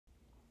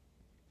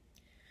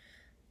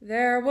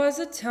There was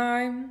a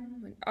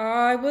time when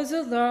I was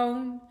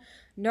alone,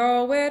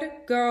 nowhere to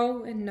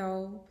go and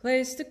no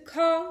place to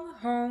call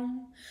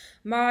home.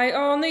 My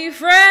only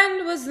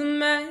friend was the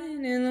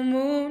man in the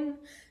moon,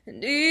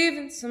 and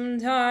even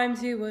sometimes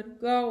he would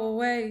go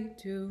away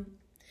too.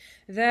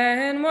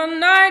 Then one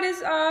night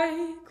as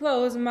I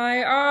closed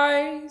my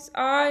eyes,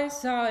 I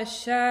saw a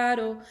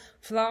shadow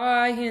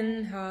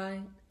flying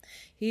high.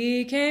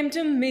 He came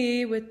to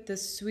me with the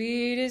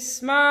sweetest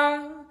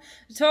smile,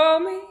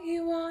 told me he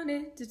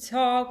wanted to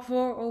talk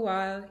for a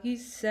while. He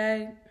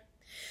said,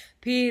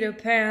 "Peter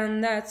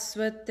Pan, that's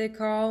what they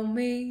call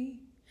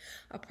me.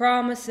 I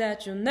promise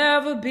that you'll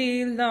never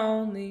be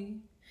lonely."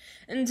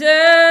 And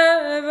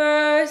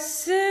ever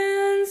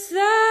since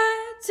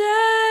that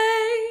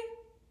day,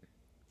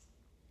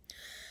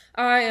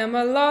 I am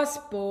a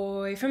lost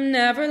boy from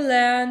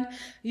Neverland,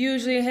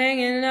 usually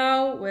hanging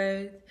out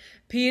with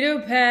Peter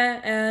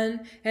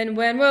Pan. And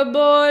when we're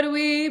bored,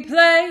 we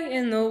play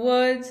in the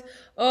woods,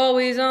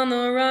 always on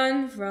the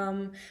run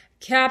from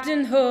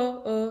Captain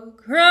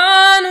Hook.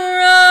 Run,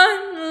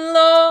 run,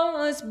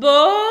 lost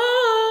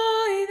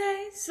boy,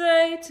 they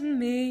say to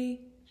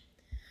me,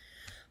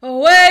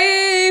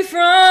 away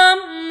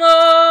from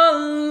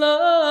all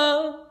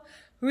of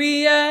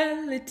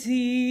reality.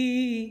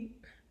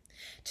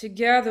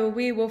 Together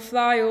we will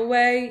fly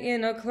away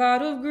in a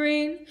cloud of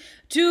green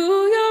to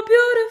your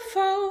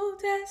beautiful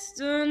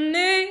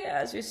destiny.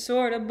 As we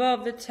soared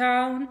above the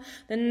town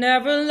that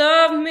never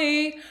loved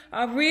me,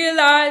 I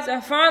realized I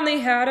finally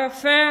had a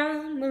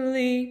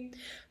family.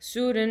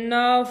 Soon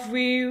enough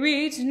we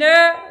reached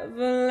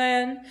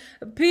Neverland.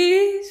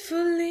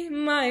 Peacefully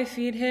my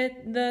feet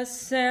hit the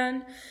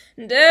sand.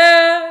 And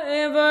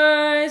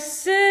ever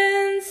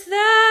since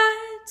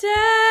that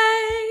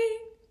day,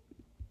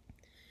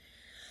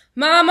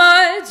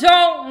 Mama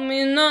told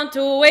me not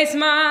to waste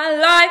my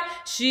life.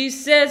 She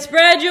said,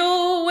 spread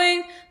your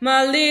wings,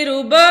 my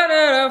little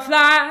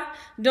butterfly.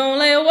 Don't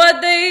let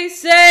what they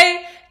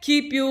say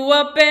keep you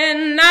up at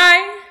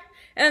night.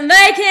 And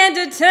they can't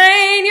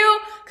detain you,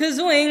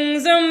 'cause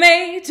wings are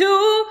made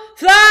to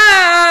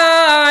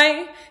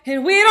fly.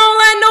 And we don't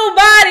let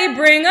nobody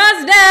bring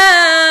us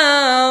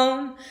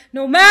down.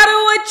 No matter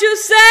what you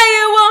say,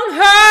 it won't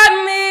hurt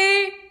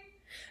me.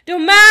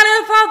 Don't matter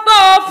if I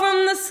fall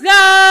from the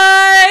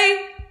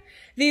sky.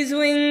 These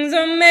wings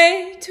are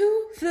made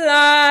to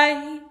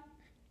fly.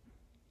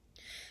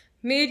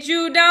 Meet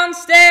you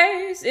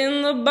downstairs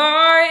in the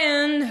bar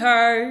and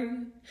her,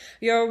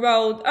 your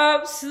rolled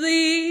up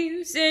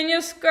sleeves in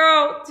your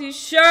skirt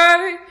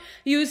t-shirt.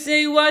 You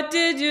say, what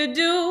did you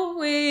do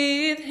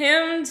with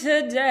him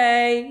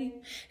today?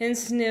 And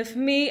sniff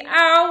me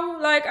out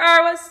like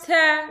I was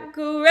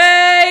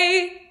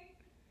Tanqueray.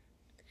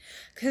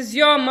 'Cause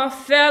you're my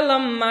fella,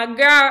 my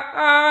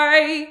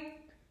guy.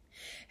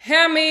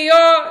 Hand me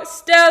your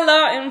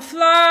Stella and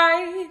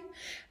fly.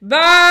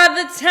 By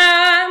the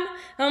time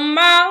I'm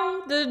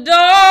out the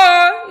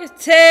door, you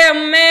tear a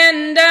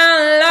man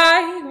down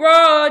like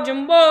Roger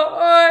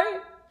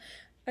Moore.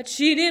 I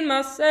cheated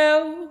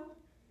myself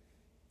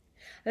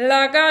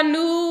like I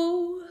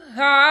knew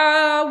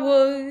I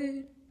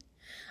would.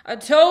 I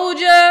told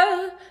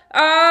you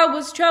I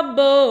was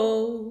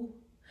trouble.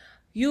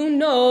 You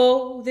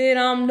know that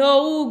I'm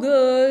no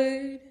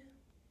good.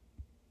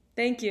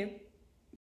 Thank you.